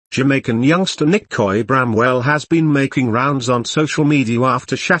Jamaican youngster Nickecoy Bramwell has been making rounds on social media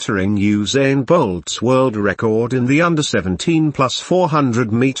after shattering Usain Bolt's world record in the under-17 plus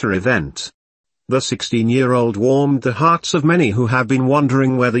 400-meter event. The 16-year-old warmed the hearts of many who have been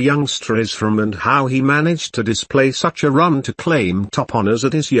wondering where the youngster is from and how he managed to display such a run to claim top honors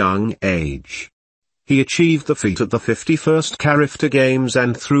at his young age. He achieved the feat at the 51st Carifta Games,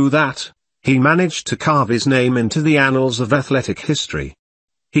 and through that, he managed to carve his name into the annals of athletic history.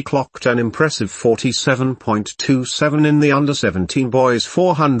 He clocked an impressive 47.27 in the under-17 boys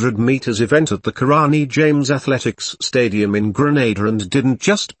 400 meters event at the Karani James Athletics Stadium in Grenada, and didn't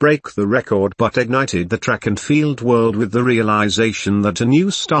just break the record but ignited the track and field world with the realization that a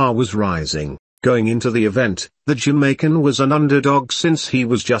new star was rising. Going into the event, the Jamaican was an underdog since he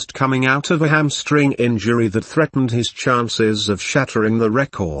was just coming out of a hamstring injury that threatened his chances of shattering the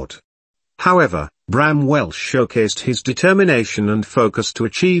record. However, Bramwell showcased his determination and focus to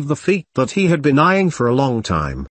achieve the feat that he had been eyeing for a long time.